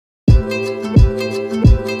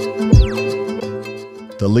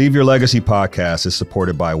The Leave Your Legacy podcast is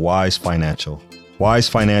supported by Wise Financial. Wise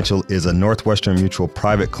Financial is a Northwestern Mutual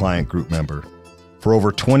private client group member. For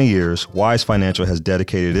over 20 years, Wise Financial has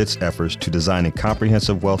dedicated its efforts to designing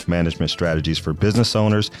comprehensive wealth management strategies for business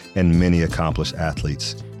owners and many accomplished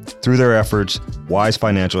athletes. Through their efforts, Wise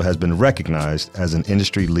Financial has been recognized as an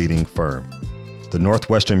industry-leading firm. The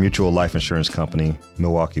Northwestern Mutual Life Insurance Company,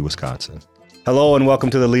 Milwaukee, Wisconsin. Hello and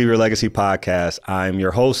welcome to the Leave Your Legacy podcast. I'm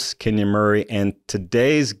your host, Kenyon Murray, and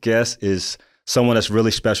today's guest is someone that's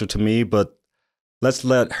really special to me, but let's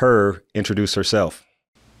let her introduce herself.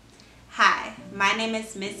 Hi, my name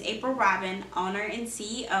is Miss April Robin, owner and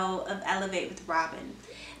CEO of Elevate with Robin.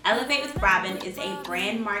 Elevate with Robin is a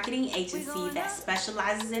brand marketing agency that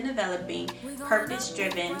specializes in developing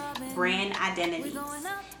purpose-driven brand identities.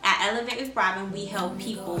 At Elevate with Robin, we help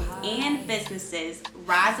people and businesses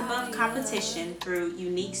rise above competition through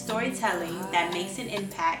unique storytelling that makes an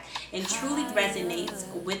impact and truly resonates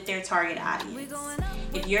with their target audience.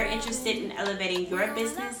 If you're interested in elevating your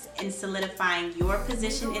business and solidifying your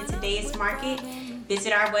position in today's market,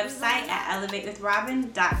 visit our website at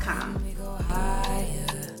elevatewithrobin.com. We go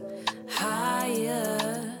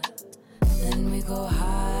higher, then we go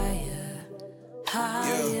higher.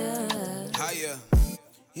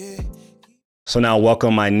 Yeah. So now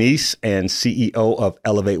welcome my niece and CEO of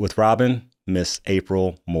Elevate with Robin, Miss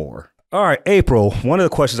April Moore. All right, April, one of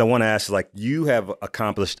the questions I want to ask is you have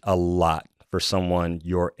accomplished a lot for someone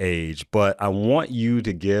your age, but I want you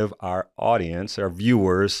to give our audience, our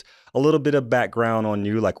viewers, a little bit of background on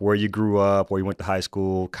you, like where you grew up, where you went to high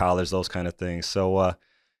school, college, those kind of things. So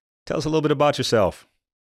tell us a little bit about yourself.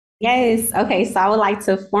 Yes. Okay. So I would like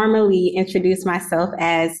to formally introduce myself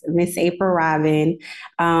as Miss April Robin.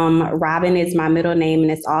 Robin is my middle name,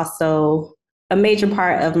 and it's also a major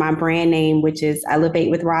part of my brand name, which is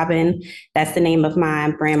Elevate with Robin. That's the name of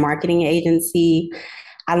my brand marketing agency.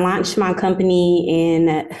 I launched my company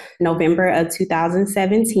in November of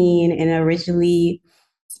 2017 and originally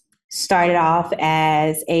started off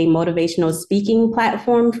as a motivational speaking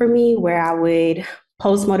platform for me, where I would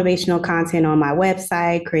post motivational content on my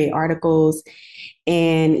website, create articles,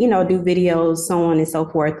 and, do videos, so on and so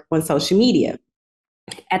forth on social media.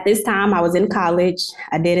 At this time, I was in college.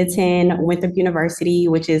 I did attend Winthrop University,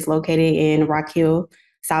 which is located in Rock Hill,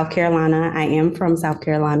 South Carolina. I am from South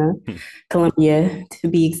Carolina, Columbia, to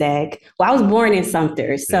be exact. Well, I was born in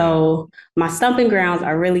Sumter, so my stomping grounds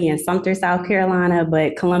are really in Sumter, South Carolina,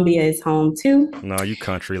 but Columbia is home too. No, you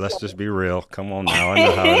country. Let's just be real. Come on now. I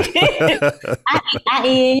know how it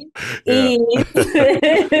I is.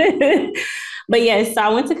 But yes, so I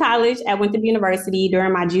went to college at Winthrop University.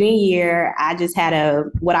 During my junior year, I just had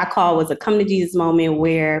what I call was a come to Jesus moment,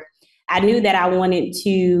 where I knew that I wanted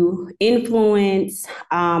to influence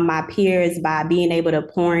my peers by being able to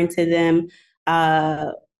pour into them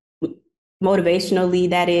motivationally,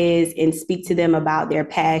 that is, and speak to them about their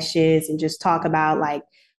passions and just talk about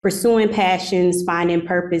pursuing passions, finding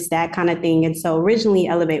purpose, that kind of thing. And so originally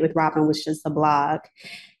Elevate with Robin was just a blog.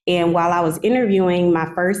 And while I was interviewing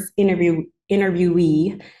my first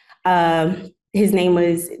interviewee, his name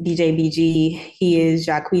was DJ BG. He is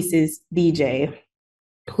Jacquees's DJ,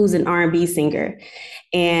 who's an R&B singer.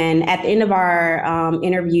 And at the end of our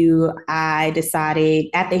interview, I decided,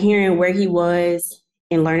 after hearing where he was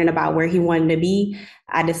and learning about where he wanted to be,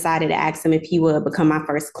 I decided to ask him if he would become my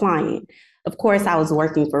first client. Of course, I was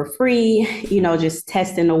working for free, just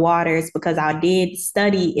testing the waters, because I did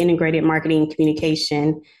study integrated marketing and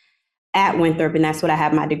communication at Winthrop, and that's what I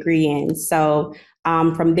have my degree in. So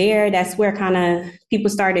from there, that's where kind of people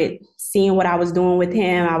started seeing what I was doing with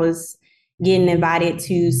him. I was getting invited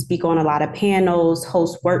to speak on a lot of panels,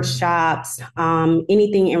 host workshops,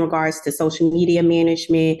 anything in regards to social media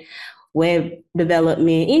management, web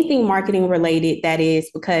development, anything marketing related, that is,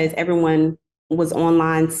 because everyone was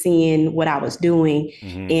online seeing what I was doing.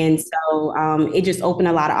 Mm-hmm. And so it just opened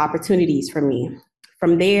a lot of opportunities for me.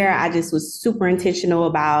 From there, I just was super intentional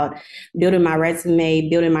about building my resume,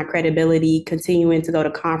 building my credibility, continuing to go to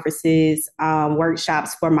conferences,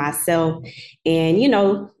 workshops for myself,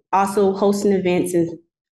 and, also hosting events and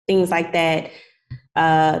things like that,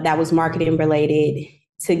 that was marketing related,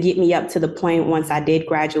 to get me up to the point once I did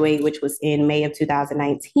graduate, which was in May of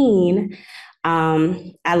 2019,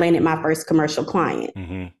 I landed my first commercial client.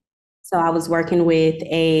 Mm-hmm. So I was working with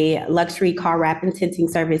a luxury car wrap and tinting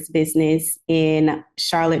service business in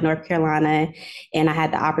Charlotte, North Carolina, and I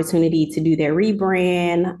had the opportunity to do their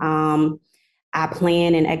rebrand. I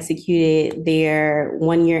planned and executed their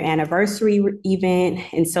 1-year anniversary event.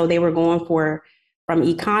 And so they were going from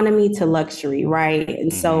economy to luxury, right?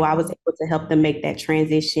 And so I was able to help them make that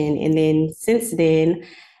transition. And then since then,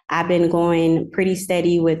 I've been going pretty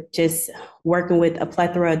steady with just working with a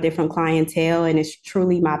plethora of different clientele, and it's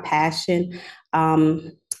truly my passion.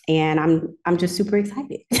 Um, and I'm just super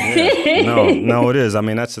excited. Yeah, no, it is. I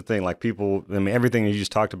mean, that's the thing. Like people, I mean, everything you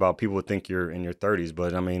just talked about, people would think you're in your 30s,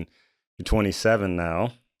 but I mean, you're 27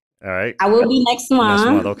 now. All right. I will be next Next month.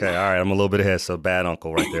 month. Okay. All right. I'm a little bit ahead. So bad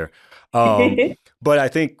uncle right there. Um, but I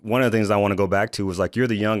think one of the things I want to go back to was like, you're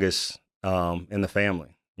the youngest, in the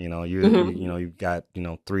family, you know, you've got,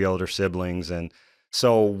 three older siblings. And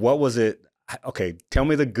so what was it? Okay. Tell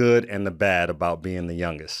me the good and the bad about being the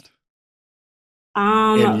youngest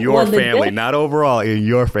in your Well, the family, good not overall in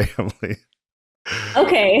your family.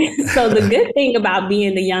 Okay, so the good thing about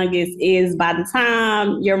being the youngest is by the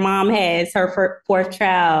time your mom has her fourth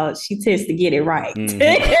child, she tends to get it right.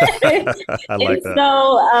 I like And that.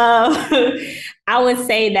 so I would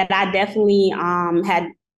say that I definitely had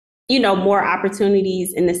more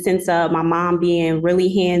opportunities in the sense of my mom being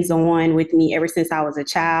really hands-on with me ever since I was a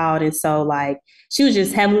child. And so like she was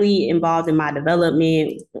just heavily involved in my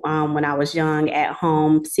development when I was young at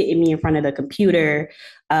home, sitting me in front of the computer,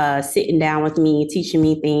 sitting down with me, teaching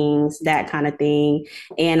me things, that kind of thing.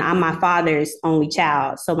 And I'm my father's only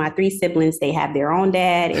child. So my three siblings, they have their own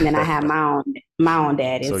dad, and then I have my own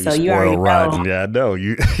dad. So And you so you already spoil know rotten. Yeah, I know.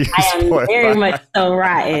 You I am spoil very rotten. much so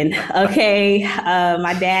rotten. Okay.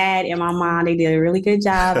 My dad and my mom, they did a really good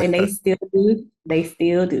job, and they still do. They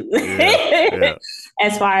still do. Yeah, yeah,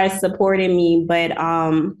 As far as supporting me. But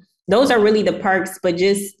those are really the perks. But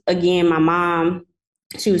just again, my mom,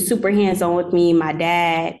 she was super hands-on with me. My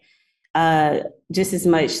dad, uh, just as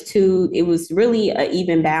much too. It was really an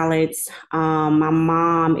even balance. My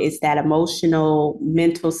mom is that emotional,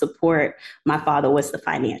 mental support. My father was the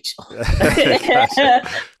financial. gotcha. We,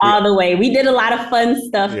 All the way. We did a lot of fun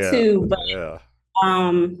stuff yeah, too, but yeah,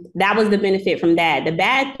 that was the benefit from that. The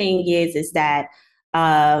bad thing is that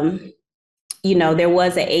um, there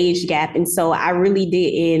was an age gap. And so I really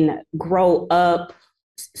didn't grow up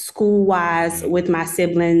school wise mm, with my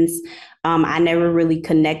siblings. I never really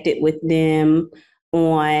connected with them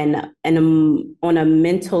on a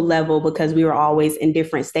mental level because we were always in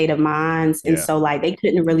different state of minds. And yeah, so like they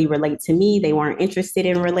couldn't really relate to me. They weren't interested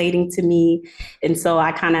in relating to me. And so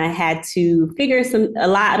I kind of had to figure a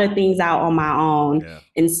lot of things out on my own. yeah.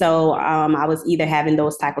 And so I was either having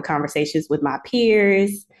those type of conversations with my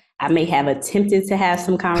peers. I may have attempted to have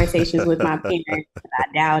some conversations with my parents, but I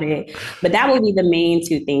doubt it. But that would be the main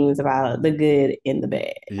two things about the good and the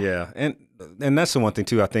bad. Yeah, and that's the one thing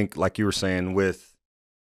too. I think, like you were saying, with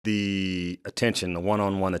the attention, the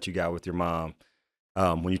one-on-one that you got with your mom,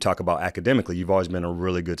 when you talk about academically, you've always been a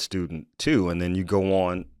really good student too. And then you go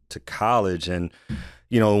on to college, and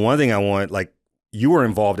one thing I want, like, you were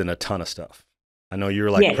involved in a ton of stuff. I know you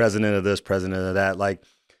were like Yes. president of this, president of that. Like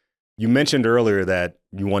you mentioned earlier that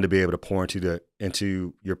you wanted to be able to pour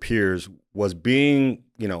into your peers. Was being,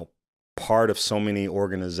 part of so many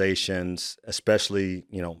organizations, especially,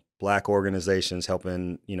 Black organizations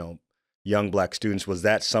helping, young Black students, was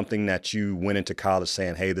that something that you went into college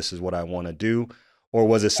saying, hey, this is what I want to do? Or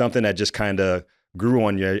was it something that just kind of grew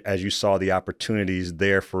on you as you saw the opportunities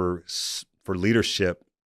there for leadership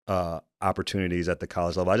opportunities at the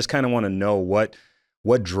college level? I just kind of want to know what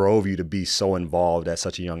drove you to be so involved at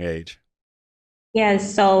such a young age. Yeah,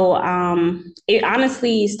 so it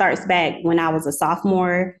honestly starts back when I was a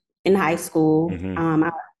sophomore in high school. Hmm.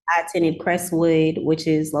 I attended Crestwood, which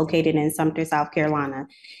is located in Sumter, South Carolina.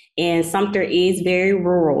 And Sumter is very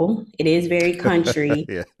rural, it is very country.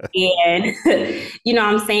 Yeah. And,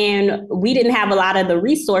 I'm saying we didn't have a lot of the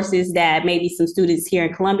resources that maybe some students here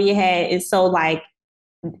in Columbia had. And so, like,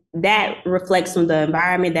 that reflects on the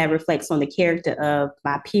environment, that reflects on the character of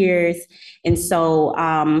my peers. And so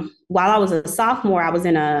while I was a sophomore, I was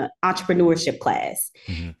in an entrepreneurship class,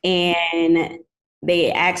 Hmm. and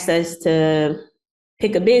they asked us to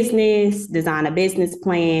pick a business, design a business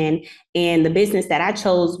plan. And the business that I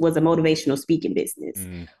chose was a motivational speaking business.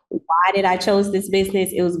 Hmm. Why did I chose this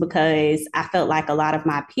business? It was because I felt like a lot of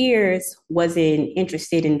my peers wasn't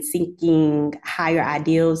interested in seeking higher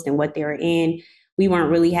ideals than what they were in. We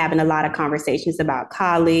weren't really having a lot of conversations about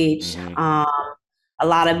college. Hmm. A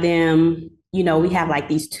lot of them, we have like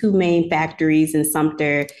these two main factories in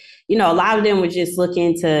Sumter. A lot of them were just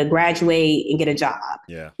looking to graduate and get a job.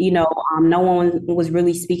 Yeah. No one was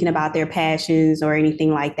really speaking about their passions or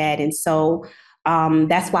anything like that. And so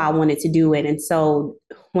that's why I wanted to do it. And so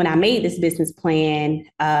when I made this business plan,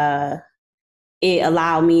 it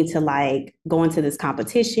allowed me to like go into this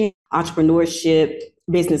competition, entrepreneurship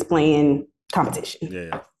business plan competition. Yeah.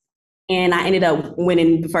 Yeah. And I ended up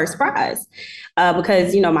winning the first prize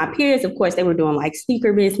because, my peers, of course, they were doing like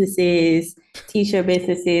sneaker businesses, t-shirt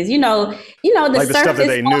businesses, the Like the stuff that surface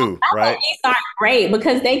they knew, right? these aren't great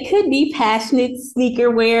because they could be passionate sneaker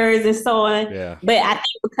wearers and so on. Yeah. But I think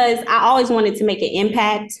because I always wanted to make an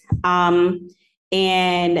impact,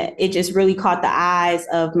 and it just really caught the eyes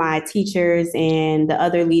of my teachers and the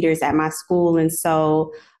other leaders at my school. And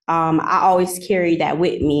so I always carried that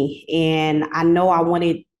with me. And I know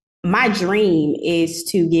my dream is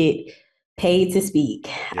to get paid to speak.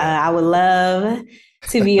 Yeah. I would love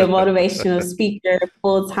to be a motivational speaker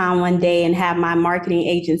full time one day and have my marketing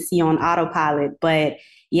agency on autopilot. But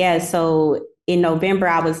yeah, so in November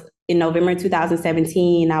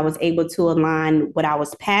 2017, I was able to align what I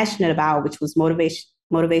was passionate about, which was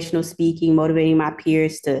motivational speaking, motivating my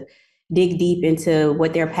peers to dig deep into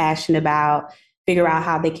what they're passionate about, figure out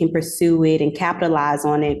how they can pursue it and capitalize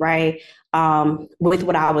on it, right? With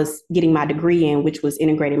what I was getting my degree in, which was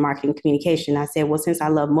integrated marketing communication. I said, well, since I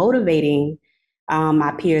love motivating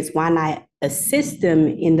my peers, why not assist them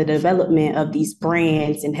in the development of these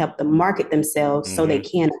brands and help them market themselves so they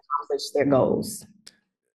can accomplish their goals?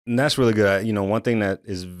 And that's really good. One thing that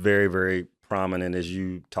is very, very prominent is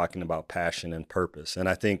you talking about passion and purpose. And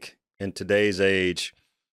I think in today's age,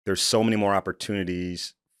 there's so many more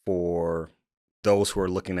opportunities for those who are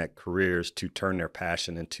looking at careers to turn their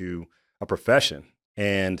passion into a profession.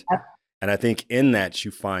 And I think in that you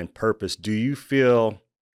find purpose. Do you feel,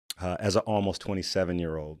 as an almost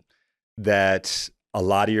 27-year-old, that a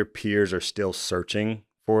lot of your peers are still searching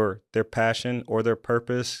for their passion or their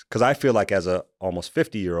purpose? Because I feel like as a almost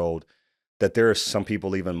 50-year-old, that there are some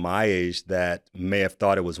people even my age that may have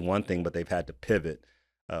thought it was one thing, but they've had to pivot.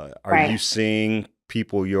 Are you seeing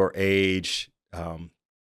people your age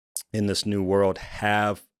in this new world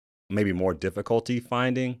have maybe more difficulty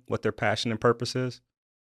finding what their passion and purpose is?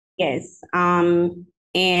 Yes. And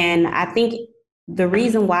I think the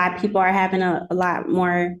reason why people are having a lot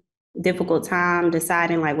more difficult time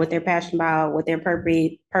deciding like what they're passionate about, what their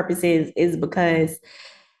purpose is because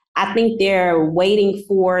I think they're waiting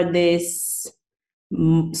for this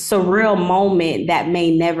surreal moment that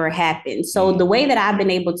may never happen. So the way that I've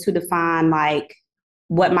been able to define like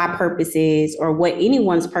what my purpose is or what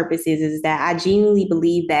anyone's purpose is that I genuinely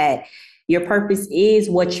believe that your purpose is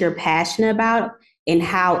what you're passionate about and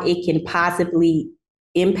how it can possibly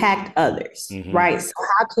impact others, right? So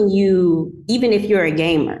how can you, even if you're a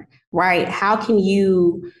gamer, right? How can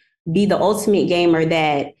you be the ultimate gamer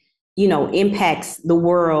that impacts the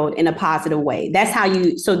world in a positive way? That's how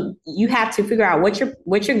so you have to figure out what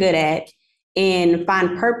you're good at and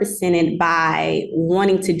find purpose in it by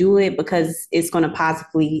wanting to do it because it's going to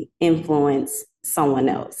positively influence someone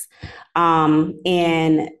else.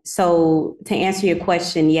 And so to answer your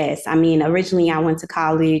question, yes, I mean, originally I went to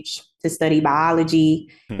college to study biology,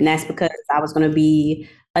 and that's because I was going to be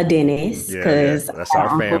a dentist because that's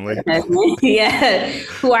our family.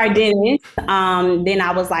 Who are dentists. Then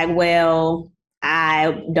I was like, well,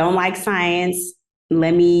 I don't like science.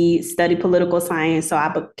 Let me study political science so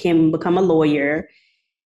I can become a lawyer.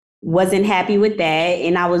 Wasn't happy with that.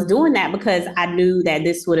 And I was doing that because I knew that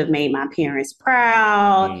this would have made my parents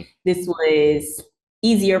proud. This was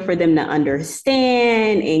easier for them to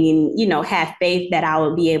understand and, have faith that I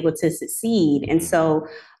would be able to succeed. And so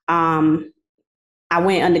I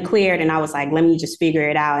went undeclared and I was like, let me just figure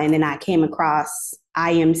it out. And then I came across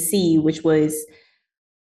IMC, which was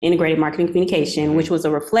integrated marketing communication, which was a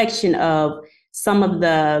reflection of some of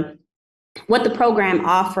what the program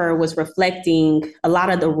offered was reflecting a lot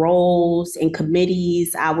of the roles and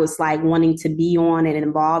committees I was like wanting to be on and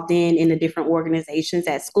involved in the different organizations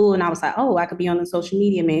at school. And I was like, oh, I could be on the social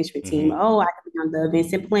media management team. Oh, I could be on the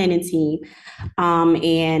events and planning team.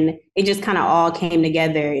 And it just kind of all came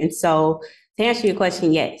together. And so to answer your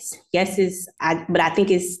question, yes. But I think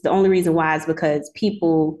it's the only reason why is because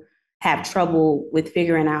people have trouble with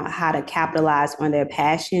figuring out how to capitalize on their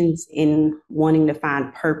passions and wanting to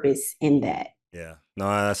find purpose in that. Yeah,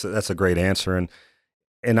 no, that's a great answer. And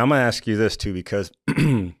I'm going to ask you this too, because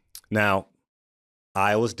now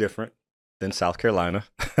Iowa's different than South Carolina,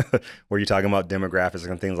 where you're talking about demographics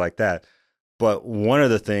and things like that. But one of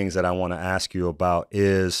the things that I want to ask you about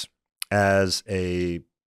is, as a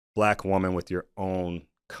Black woman with your own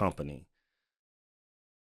company,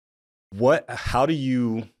 how do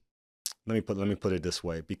you, let me put it this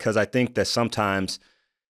way, because I think that sometimes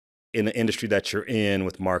in the industry that you're in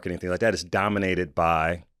with marketing, things like that, it's dominated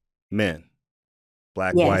by men,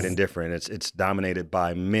 Black, white, and different. It's dominated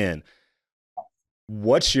by men.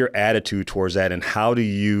 What's your attitude towards that, and how do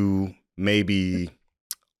you maybe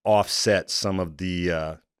offset some of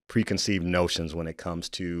the preconceived notions when it comes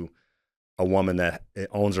to a woman that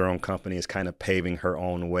owns her own company is kind of paving her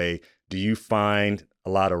own way. Do you find a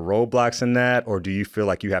lot of roadblocks in that, or do you feel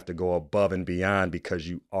like you have to go above and beyond because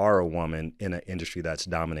you are a woman in an industry that's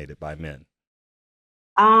dominated by men?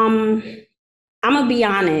 Um, I'm gonna be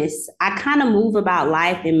honest. I kind of move about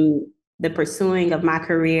life in the pursuing of my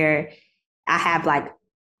career. I have like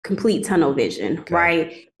complete tunnel vision, Okay.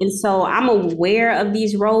 right? And so I'm aware of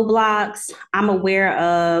these roadblocks. I'm aware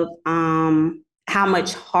of how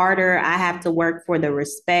much harder I have to work for the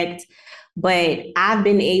respect. But I've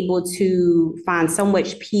been able to find so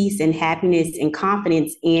much peace and happiness and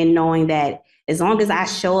confidence in knowing that as long as I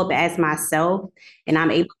show up as myself and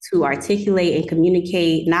I'm able to articulate and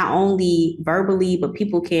communicate not only verbally, but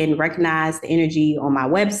people can recognize the energy on my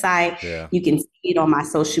website. Yeah. You can see it on my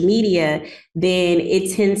social media, then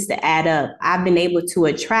it tends to add up. I've been able to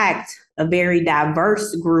attract a very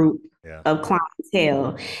diverse group of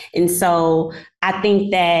clientele. And so I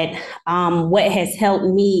think that what has helped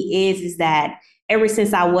me is that ever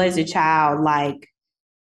since I was a child, like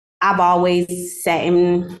I've always sat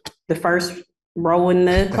in the first row in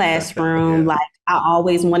the classroom. Like I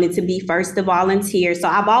always wanted to be first to volunteer. So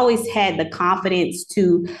I've always had the confidence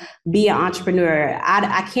to be an entrepreneur.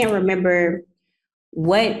 I can't remember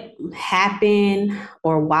what happened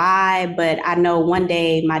or why, but I know one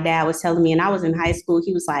day my dad was telling me, and I was in high school,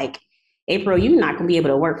 he was like, April, you're not going to be able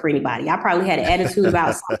to work for anybody. I probably had an attitude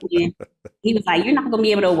about something. He was like, you're not going to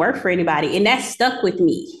be able to work for anybody. And that stuck with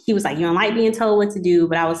me. He was like, you don't like being told what to do.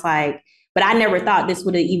 But I was like, but I never thought this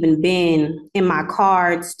would have even been in my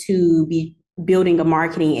cards to be building a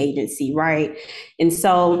marketing agency, right? And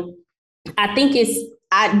so I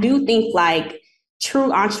do think like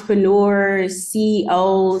true entrepreneurs,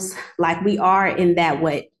 CEOs, like we are in that,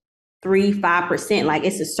 3-5%, like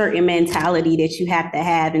it's a certain mentality that you have to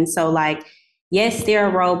have. And so like, yes, there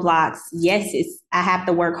are roadblocks. Yes, I have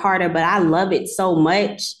to work harder, but I love it so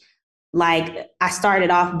much. Like I started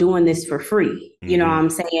off doing this for free, you know what I'm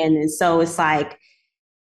saying? And so it's like,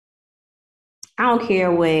 I don't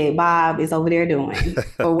care what Bob is over there doing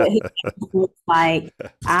or what he looks like.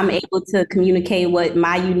 I'm able to communicate what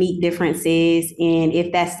my unique difference is. And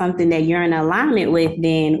if that's something that you're in alignment with,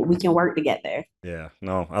 then we can work together. Yeah,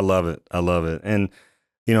 no, I love it. I love it. And,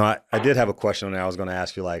 I did have a question on there. I was going to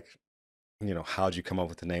ask you, like, how'd you come up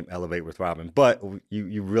with the name Elevate with Robin? But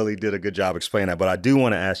you really did a good job explaining that. But I do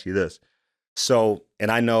want to ask you this. So, and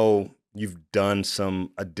I know you've done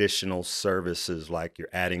some additional services, like you're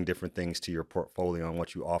adding different things to your portfolio and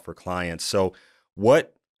what you offer clients. So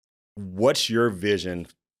what's your vision?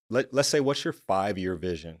 Let's say, what's your 5-year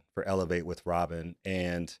vision for Elevate with Robin,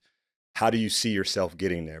 and how do you see yourself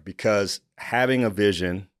getting there? Because having a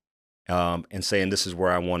vision and saying this is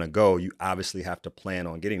where I want to go, you obviously have to plan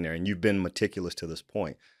on getting there, and you've been meticulous to this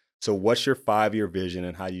point. So what's your 5-year vision,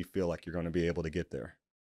 and how do you feel like you're going to be able to get there?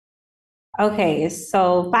 Okay,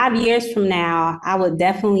 so 5 years from now, I would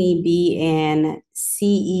definitely be in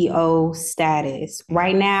CEO status.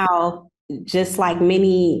 Right now, just like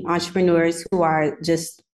many entrepreneurs who are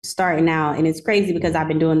just starting out, and it's crazy because I've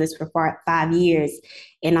been doing this for 5 years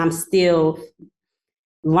and I'm still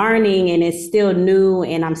learning and it's still new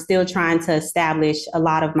and I'm still trying to establish a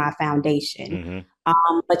lot of my foundation.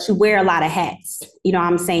 But you wear a lot of hats. You know what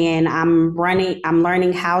I'm saying? I'm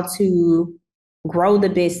learning how to grow the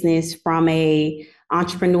business from a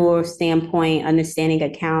entrepreneur standpoint, understanding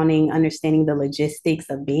accounting, understanding the logistics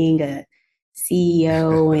of being a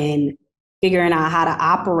CEO and figuring out how to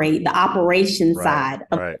operate the operation side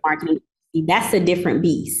of the marketing. That's a different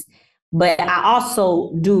beast. But I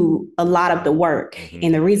also do a lot of the work.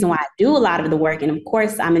 And the reason why I do a lot of the work, and of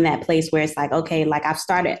course, I'm in that place where it's like, okay, like I've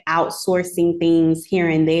started outsourcing things here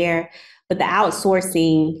and there, but the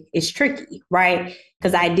outsourcing is tricky, right?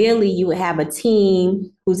 Because ideally, you would have a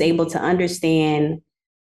team who's able to understand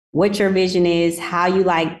what your vision is, how you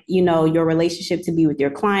like, your relationship to be with your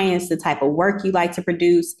clients, the type of work you like to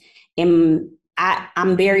produce. And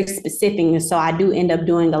I'm very specific. And so I do end up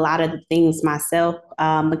doing a lot of the things myself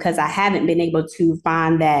because I haven't been able to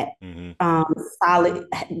find that solid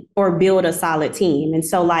or build a solid team. And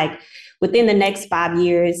so like within the next 5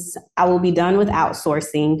 years, I will be done with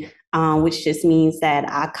outsourcing, which just means that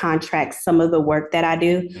I contract some of the work that I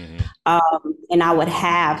do. And I would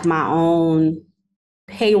have my own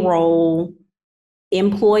payroll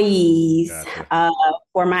employees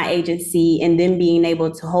for my agency, and then being able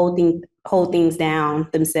to hold things down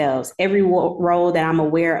themselves. Every role that I'm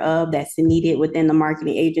aware of that's needed within the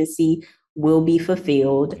marketing agency will be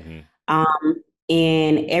fulfilled.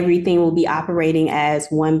 And everything will be operating as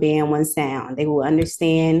one band, one sound. They will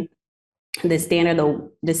understand the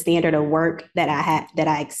standard of work that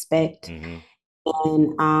I expect.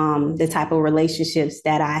 and the type of relationships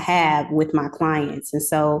that I have with my clients. And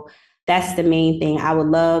so that's the main thing.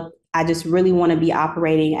 I just really want to be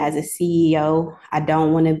operating as a CEO. I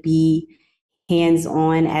don't want to be hands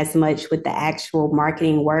on as much with the actual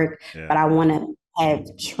marketing work, Yeah. but I want to have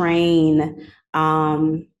train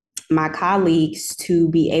my colleagues to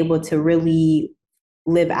be able to really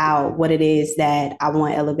live out what it is that I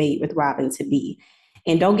want Elevate with Robin to be.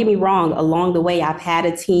 And don't get me wrong, along the way, I've had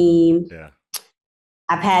a team. Yeah.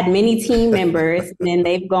 I've had many team members and then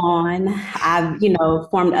they've gone. I've,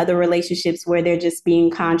 formed other relationships where they're just being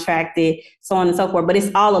contracted, so on and so forth. But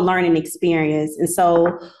it's all a learning experience. And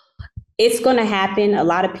so it's going to happen. A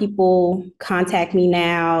lot of people contact me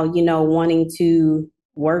now, wanting to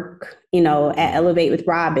work, at Elevate with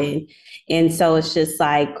Robin. And so it's just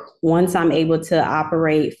like once I'm able to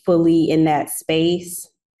operate fully in that space,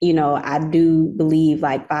 I do believe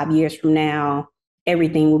like 5 years from now,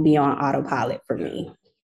 everything will be on autopilot for me.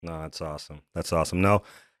 No, that's awesome. That's awesome. No,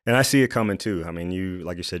 and I see it coming too. I mean,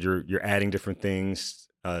 like you said, you're adding different things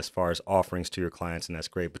as far as offerings to your clients, and that's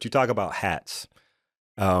great. But you talk about hats.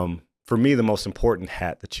 For me, the most important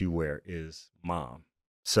hat that you wear is mom.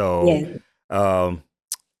 So, Yes.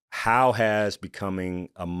 how has becoming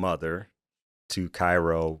a mother to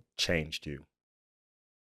Cairo changed you?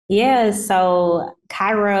 Yeah, so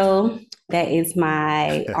Cairo, that is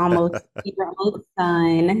my almost year-old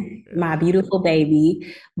son, Yeah. my beautiful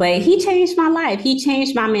baby. But he changed my life. He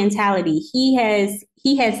changed my mentality. He has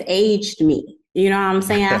aged me. You know what I'm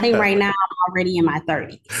saying? I think right now I'm already in my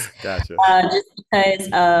 30s. Gotcha. Just because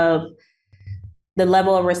of the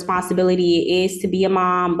level of responsibility it is to be a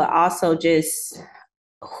mom, but also just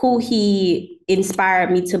who he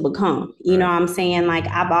inspired me to become. You know Right. what I'm saying? Like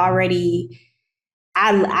I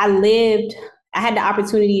lived, I had the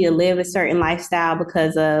opportunity to live a certain lifestyle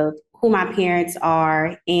because of who my parents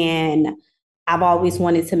are. And I've always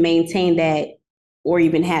wanted to maintain that or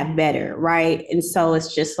even have better. Right. And so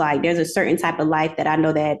it's just like there's a certain type of life that I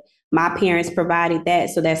know that my parents provided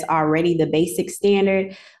that. So that's already the basic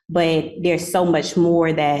standard. But there's so much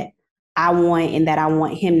more that I want and that I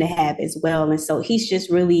want him to have as well. And so he's just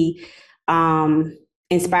really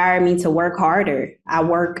inspired me to work harder. I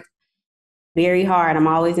work very hard. I'm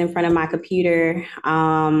always in front of my computer,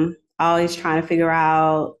 always trying to figure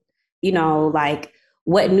out, like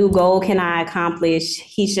what new goal can I accomplish?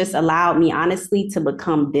 He's just allowed me, honestly, to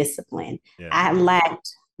become disciplined. Yeah. I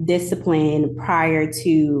lacked discipline prior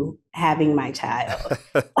to having my child.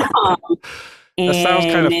 Um, That sounds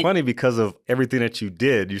kind and of funny because of everything that you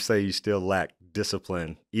did. You say you still lack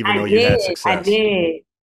discipline, even though I you did. had I success. did.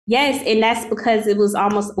 Yes, and that's because it was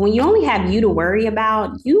almost when you only have you to worry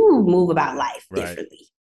about, you move about life Right. differently.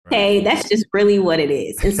 Right. Okay, that's just really what it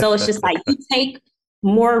is. And so it's just like you take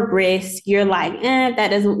more risk. You're like, that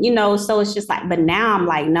doesn't, so it's just like, but now I'm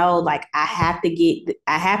like, no, like I have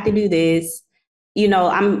to do this.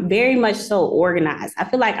 I'm very much so organized. I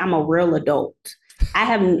feel like I'm a real adult. I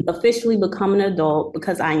have officially become an adult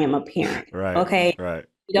because I am a parent. Right. Okay. Right.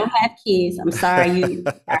 You don't have kids. I'm sorry, you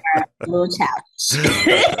are a little childish.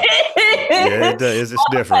 Yeah, it does. It's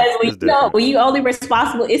different. Because It's different. when you only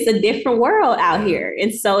responsible, it's a different world out Yeah. here.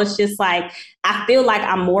 And so it's just like I feel like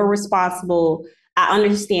I'm more responsible. I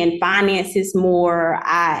understand finances more.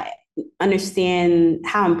 I understand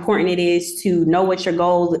how important it is to know what your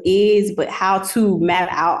goal is, but how to map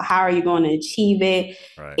out how are you going to achieve it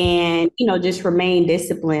Right. and just remain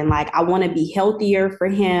disciplined. Like I want to be healthier for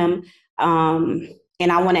him.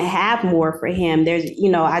 And I want to have more for him.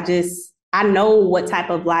 I know what type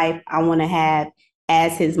of life I want to have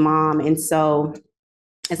as his mom. And so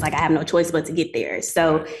it's like I have no choice but to get there.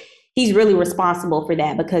 So Right. he's really responsible for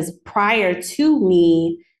that because prior to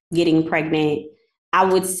me getting pregnant, I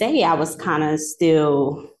would say I was kind of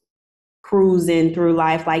still cruising through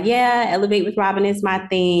life like, yeah, Elevate with Robin is my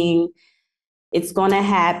thing. It's going to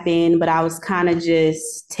happen. But I was kind of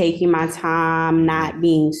just taking my time, not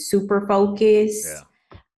being super focused. Yeah.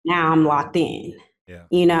 Now I'm locked in, Yeah.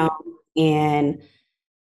 and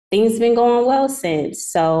things been going well since.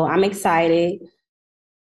 So I'm excited.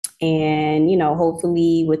 And,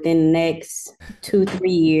 hopefully within the next 2, 3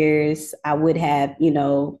 years, I would have,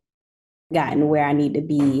 gotten where I need to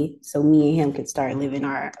be so me and him can start living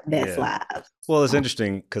our best Yeah. lives. Well, it's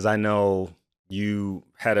interesting because I know you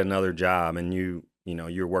had another job and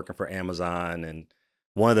you're working for Amazon, and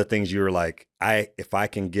one of the things you were like, if I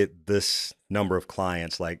can get this number of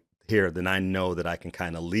clients like here, then I know that I can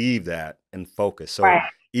kind of leave that and focus. So Right.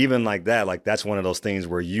 even like that, like that's one of those things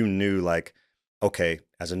where you knew like, okay,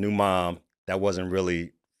 as a new mom, that wasn't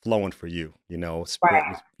really flowing for you,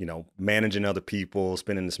 Right. managing other people,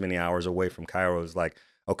 spending this many hours away from Cairo is like,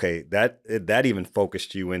 okay, that even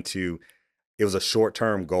focused you into, it was a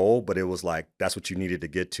short-term goal, but it was like that's what you needed to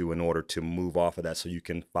get to in order to move off of that so you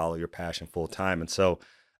can follow your passion full time. And so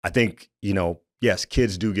I think, yes,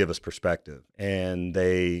 kids do give us perspective, and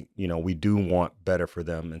we do want better for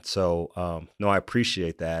them. And so, no, I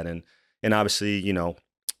appreciate that. And obviously,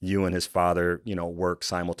 you and his father, work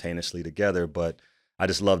simultaneously together, but I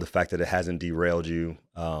just love the fact that it hasn't derailed you.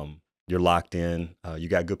 You're locked in. You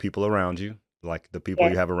got good people around you. Like the people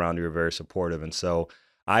Yeah. you have around you are very supportive. And so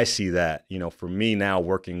I see that, for me now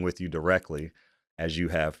working with you directly, as you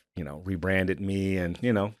have, rebranded me and,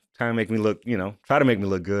 trying to make me look, try to make me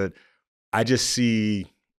look good. I just see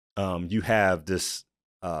you have this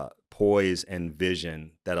poise and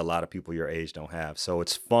vision that a lot of people your age don't have. So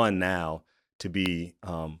it's fun now to be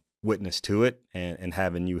witness to it, and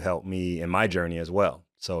having you help me in my journey as well.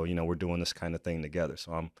 So, we're doing this kind of thing together.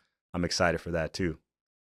 So I'm excited for that too.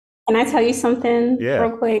 Can I tell you something Yeah.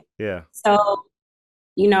 real quick? Yeah. So,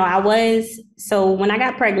 so when I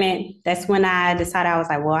got pregnant, that's when I decided, I was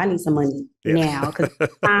like, well, I need some money Yeah. now, because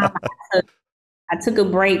I took a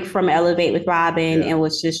break from Elevate with Robin, Yeah. and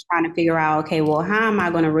was just trying to figure out, okay, well, how am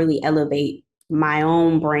I going to really elevate my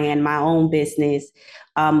own brand, my own business?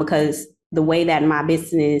 Because the way that my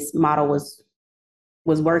business model was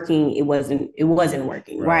working, it wasn't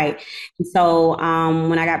working, Right. right? And so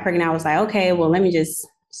when I got pregnant, I was like, okay, well, let me just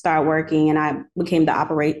start working, and I became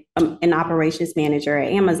an operations manager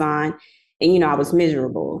at Amazon, and I was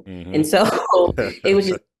miserable, and so it was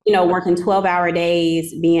just working 12-hour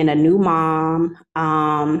days, being a new mom.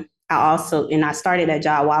 I started that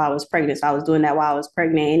job while I was pregnant, so I was doing that while I was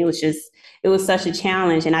pregnant, and it was such a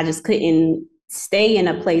challenge, and I just couldn't stay in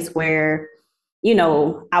a place where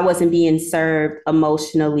I wasn't being served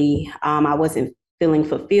emotionally. I wasn't feeling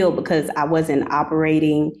fulfilled because I wasn't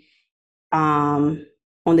operating on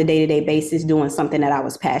the day-to-day basis doing something that I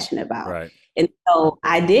was passionate about. Right. And so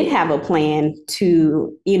I did have a plan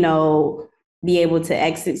to, be able to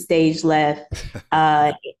exit stage left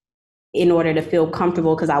in order to feel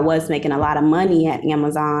comfortable, because I was making a lot of money at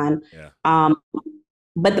Amazon. Yeah.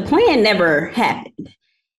 But the plan never happened.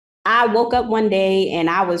 I woke up one day and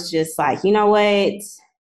I was just like, you know what?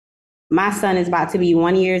 My son is about to be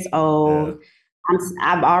 1 year old. Yeah.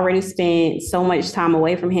 I've already spent so much time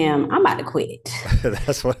away from him. I'm about to quit.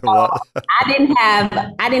 That's what it was. I didn't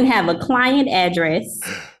have a client address.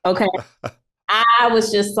 Okay. I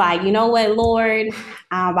was just like, you know what, Lord,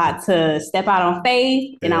 I'm about to step out on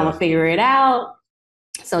faith, and I'm gonna figure it out.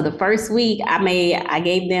 So the first week I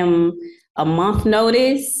gave them a month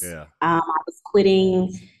notice. Yeah. I was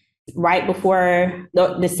quitting right before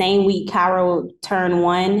the same week Cairo turned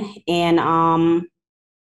 1, and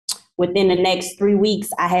within the next 3 weeks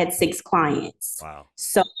I had 6 clients. Wow.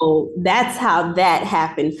 So that's how that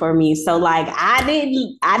happened for me. So like I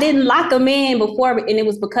didn't lock them in before, and it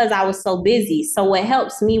was because I was so busy. So what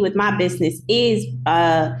helps me with my business is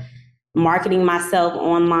marketing myself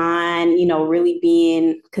online, really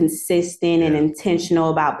being consistent and intentional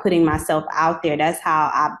about putting myself out there. That's how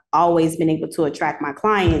I've always been able to attract my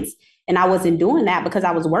clients. And I wasn't doing that because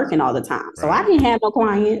I was working all the time. So I didn't have no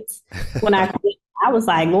clients when I quit. I was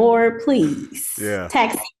like, Lord, please. Yeah.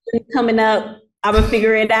 Tax season coming up. I'm going to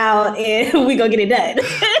figure it out, and we going to get it done.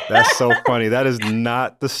 That's so funny. That is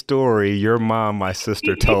not the story your mom, my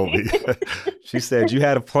sister, told me. She said you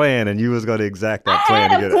had a plan and you was going to exact that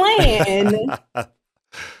plan. I had a plan.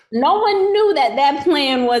 No one knew that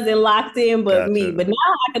plan wasn't locked in but me. But now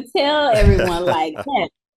I could tell everyone, like, yeah,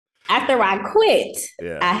 after I quit,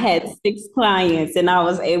 I had 6 clients, and I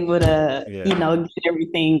was able to, get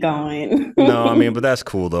everything going. No, I mean, but that's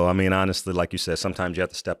cool though. I mean, honestly, like you said, sometimes you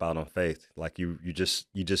have to step out on faith. Like you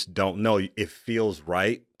just don't know. It feels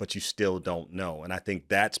right, but you still don't know. And I think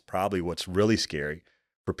that's probably what's really scary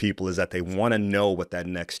for people, is that they want to know what that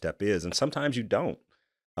next step is, and sometimes you don't.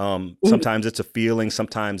 Sometimes it's a feeling.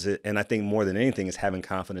 Sometimes and I think more than anything is having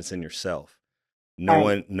confidence in yourself.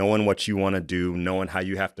 Knowing what you want to do, knowing how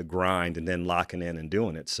you have to grind, and then locking in and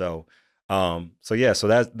doing it. So that's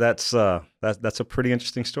a pretty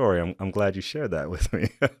interesting story. I'm glad you shared that with me.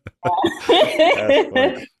 I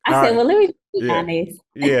said, well, let me be honest.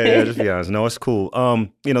 Yeah, just be honest. No, it's cool.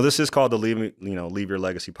 This is called the Leave Your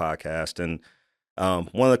Legacy podcast. And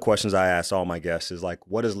one of the questions I ask all my guests is like,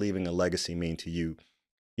 what does leaving a legacy mean to you?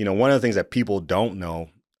 One of the things that people don't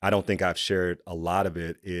know, I don't think I've shared a lot of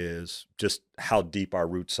it, is just how deep our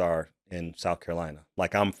roots are in South Carolina.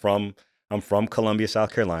 Like I'm from Columbia,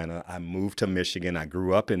 South Carolina. I moved to Michigan. I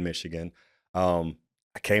grew up in Michigan. I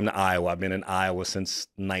came to Iowa. I've been in Iowa since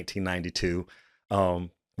 1992,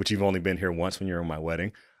 which you've only been here once when you were in my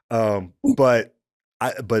wedding. But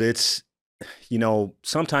it's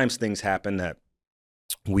sometimes things happen that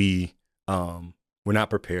we we're not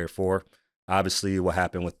prepared for. Obviously, what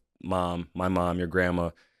happened with my mom, your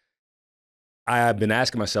grandma, I've been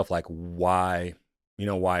asking myself like why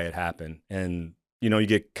it happened. And, you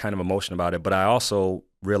get kind of emotional about it. But I also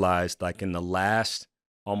realized like in the last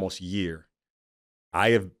almost year,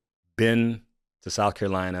 I have been to South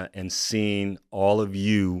Carolina and seen all of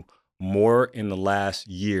you more in the last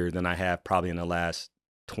year than I have probably in the last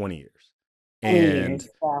 20 years. 20 And years.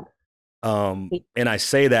 Yeah. and I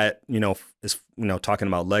say that, talking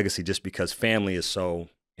about legacy just because family is so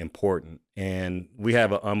important. And we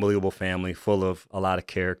have an unbelievable family full of a lot of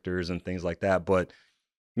characters and things like that. But,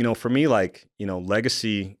 for me, like,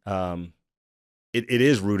 legacy, it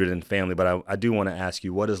is rooted in family. But I do want to ask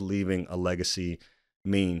you, what does leaving a legacy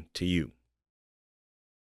mean to you?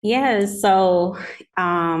 Yeah. So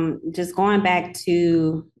just going back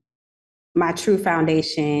to my true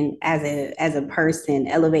foundation as a person,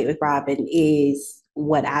 Elevate with Robin is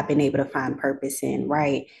what I've been able to find purpose in,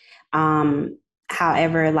 right? Um,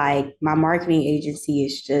 However, like my marketing agency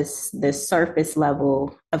is just the surface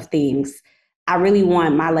level of things. I really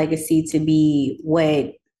want my legacy to be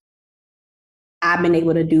what I've been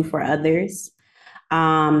able to do for others,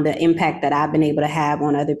 the impact that I've been able to have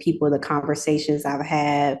on other people, the conversations I've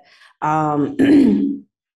had. Um,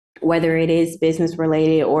 Whether it is business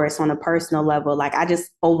related or it's on a personal level, like I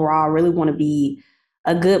just overall really want to be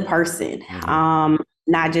a good person, Mm-hmm.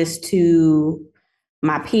 not just to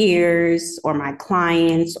my peers or my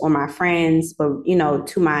clients or my friends, but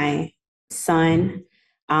to my son,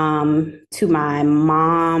 to my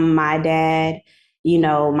mom, my dad,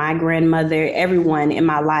 my grandmother, everyone in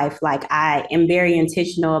my life. Like I am very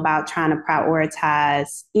intentional about trying to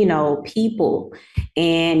prioritize, people.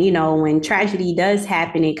 And, when tragedy does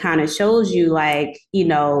happen, it kind of shows you like, you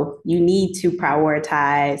need to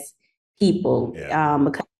prioritize people, Yeah.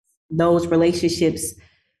 because those relationships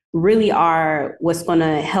really are what's going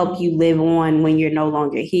to help you live on when you're no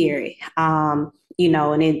longer here. And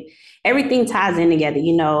everything ties in together.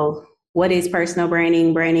 What is personal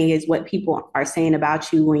branding? Branding is what people are saying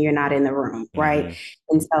about you when you're not in the room, Mm-hmm. right?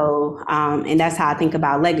 And so, and that's how I think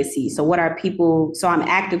about legacy. So, what are people? So, I'm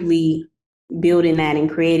actively building that and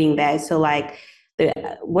creating that. So, like,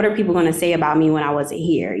 what are people going to say about me when I wasn't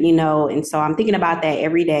here? And so I'm thinking about that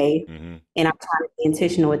every day. Mm-hmm. And I'm trying to be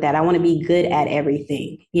intentional with that. I want to be good at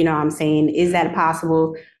everything. You know what I'm saying? Is that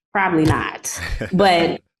possible? Probably not.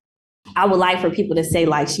 But I would like for people to say,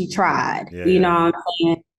 like, she tried. Yeah, You know yeah. what I'm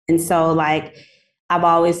saying? And so, like, I've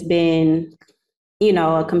always been,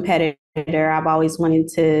 a competitor. I've always wanted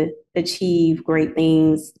to achieve great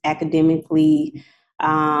things academically,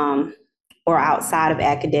 or outside of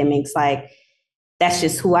academics. Like, that's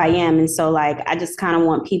just who I am. And so, like, I just kind of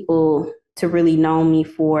want people to really know me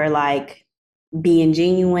for like being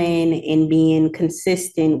genuine and being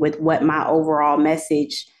consistent with what my overall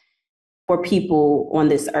message for people on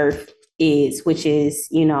this earth is, which is,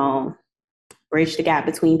 bridge the gap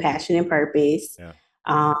between passion and purpose, Yeah.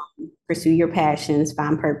 um, pursue your passions,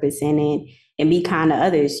 find purpose in it, and be kind to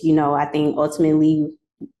others. I think ultimately,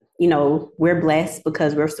 we're blessed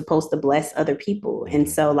because we're supposed to bless other people. And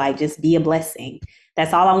Mm-hmm. so, like, just be a blessing.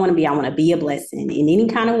 That's all I want to be. I want to be a blessing in any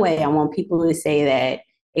kind of way. I want people to say that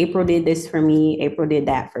April did this for me, April did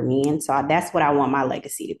that for me. And so that's what I want my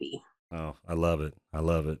legacy to be. Oh, I love it. I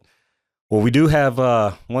love it. Well, we do have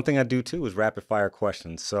one thing I do too is rapid fire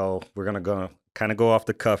questions. So we're gonna kind of go off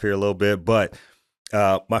the cuff here a little bit. But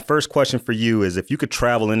my first question for you is: if you could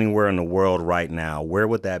travel anywhere in the world right now, where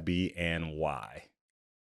would that be and why?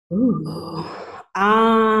 Ooh.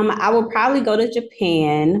 I would probably go to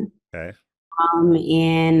Japan. Okay.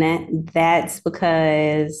 And that's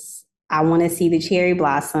because I want to see the cherry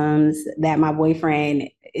blossoms that my boyfriend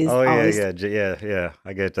is Oh yeah, always. yeah, yeah, yeah.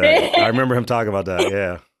 I get that. I remember him talking about that.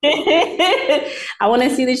 Yeah. I want to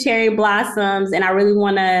see the cherry blossoms, and I really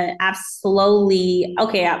want to. I've slowly,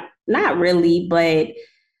 okay, not really, but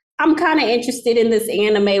I'm kind of interested in this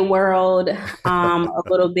anime world a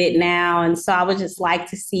little bit now. And so I would just like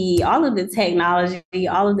to see all of the technology,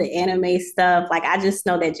 all of the anime stuff. Like, I just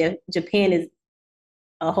know that Japan is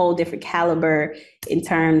a whole different caliber in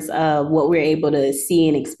terms of what we're able to see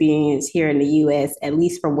and experience here in the US, at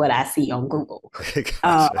least from what I see on Google.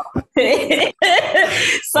 Gotcha.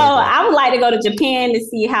 So Okay. I would like to go to Japan to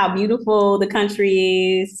see how beautiful the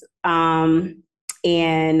country is, and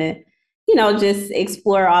just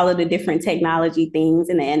explore all of the different technology things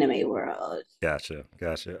in the anime world. Gotcha.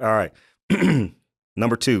 Gotcha. All right.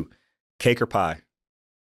 Number two, cake or pie?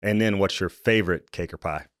 And then what's your favorite cake or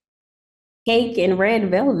pie? Cake and red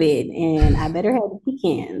velvet, and I better have the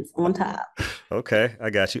pecans on top. Okay, I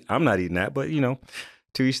got you. I'm not eating that, but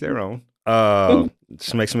to each their own.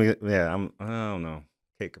 Just makes me, yeah. I don't know,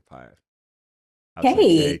 cake or pie. I'll say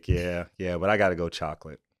Cake. cake. Yeah, but I got to go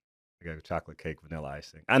chocolate. I got to go chocolate cake, vanilla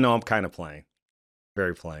icing. I know I'm kind of plain,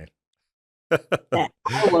 very plain. That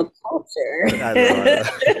our culture. I know.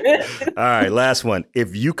 All right, last one.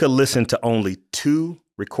 If you could listen to only 2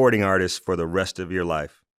 recording artists for the rest of your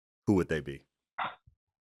life, who would they be?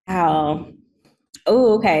 Oh,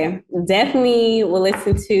 okay. Definitely will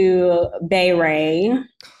listen to Bay Ray,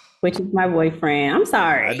 which is my boyfriend. I'm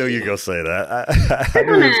I knew you sorry. were gonna say that. I We're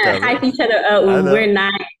knew it was gonna coming. hype each other up I when know. we're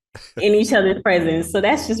not in each other's presence. So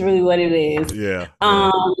that's just really what it is. Yeah.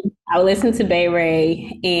 I would listen to Bay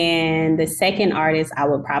Ray, and the second artist I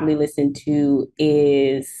would probably listen to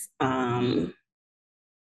is probably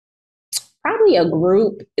a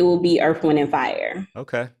group. It will be Earth, Wind, and Fire.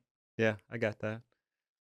 Okay. Yeah, I got that.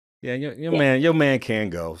 Yeah, your Yeah. man can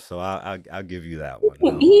go, so I'll give you that one.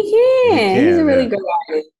 He He can. He's a can. really Yeah, good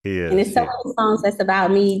artist. he And is. it's so many songs that's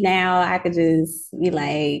about me now. I could just be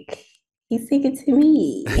like, he's singing to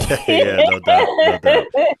me. Yeah, no doubt, no doubt.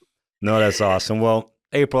 No, that's awesome. Well,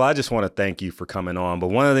 April, I just want to thank you for coming on. But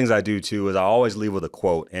one of the things I do too is I always leave with a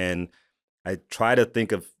quote, and I try to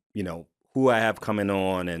think of who I have coming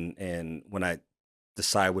on, and when I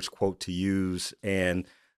decide which quote to use, and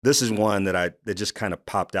this is one that just kind of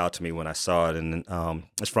popped out to me when I saw it, and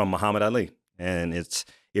it's from Muhammad Ali, and it's,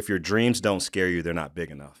 if your dreams don't scare you, they're not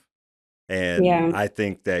big enough. And Yeah. I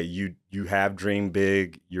think that you have dreamed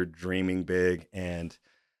big, you're dreaming big, and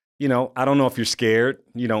I don't know if you're scared.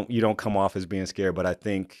 You don't come off as being scared, but I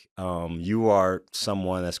think you are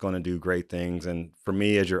someone that's going to do great things. And for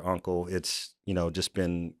me, as your uncle, it's just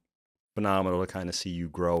been phenomenal to kind of see you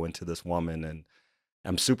grow into this woman, and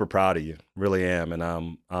I'm super proud of you, really am. And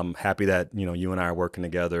I'm happy that you and I are working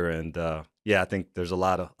together. And yeah, I think there's a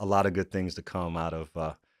lot of good things to come out of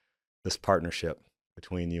this partnership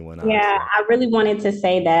between you and I. Yeah, So. I really wanted to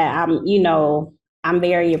say that I'm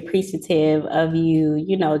very appreciative of you,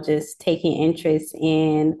 just taking interest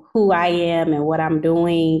in who I am and what I'm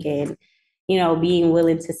doing and, being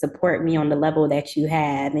willing to support me on the level that you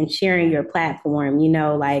have and sharing your platform,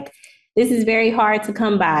 like this is very hard to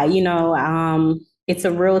come by, it's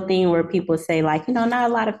a real thing where people say like, not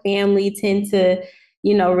a lot of family tend to,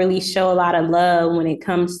 really show a lot of love when it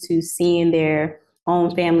comes to seeing their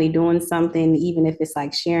own family doing something, even if it's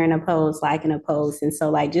like sharing a post, liking a post. And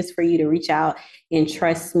so like just for you to reach out and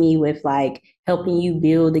trust me with like helping you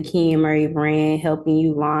build the King and Murray brand, helping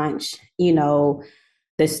you launch,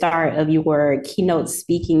 the start of your keynote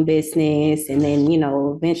speaking business. And then,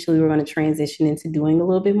 eventually we're going to transition into doing a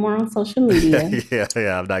little bit more on social media.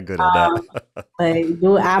 Yeah, I'm not good at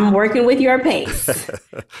But I'm working with your pace. that.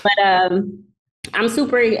 But I'm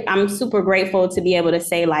super grateful to be able to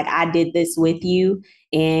say like I did this with you,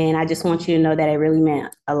 and I just want you to know that it really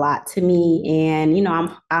meant a lot to me. And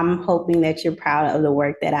I'm hoping that you're proud of the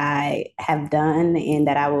work that I have done and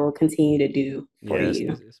that I will continue to do for Yeah,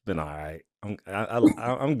 you. it's been all right.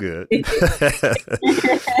 I'm good.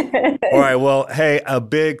 All right. Well, hey, a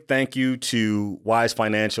big thank you to Wise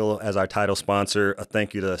Financial as our title sponsor. A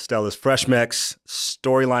thank you to Stella's Freshmex,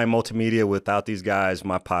 Storyline Multimedia. Without these guys,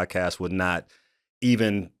 my podcast would not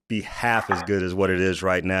even be half as good as what it is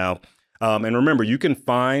right now. And remember, you can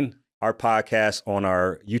find our podcast on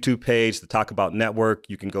our YouTube page, the Talk About Network.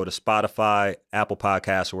 You can go to Spotify, Apple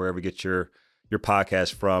Podcasts, or wherever you get your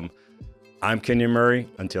podcast from. I'm Kenyon Murray.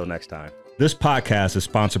 Until next time. This podcast is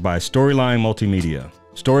sponsored by Storyline Multimedia.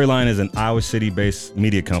 Storyline is an Iowa City-based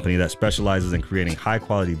media company that specializes in creating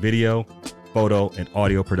high-quality video, photo, and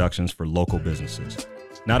audio productions for local businesses.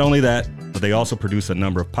 Not only that, but they also produce a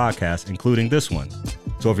number of podcasts, including this one.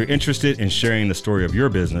 So if you're interested in sharing the story of your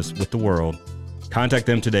business with the world, contact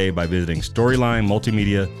them today by visiting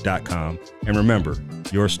StorylineMultimedia.com. And remember,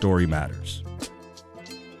 your story matters.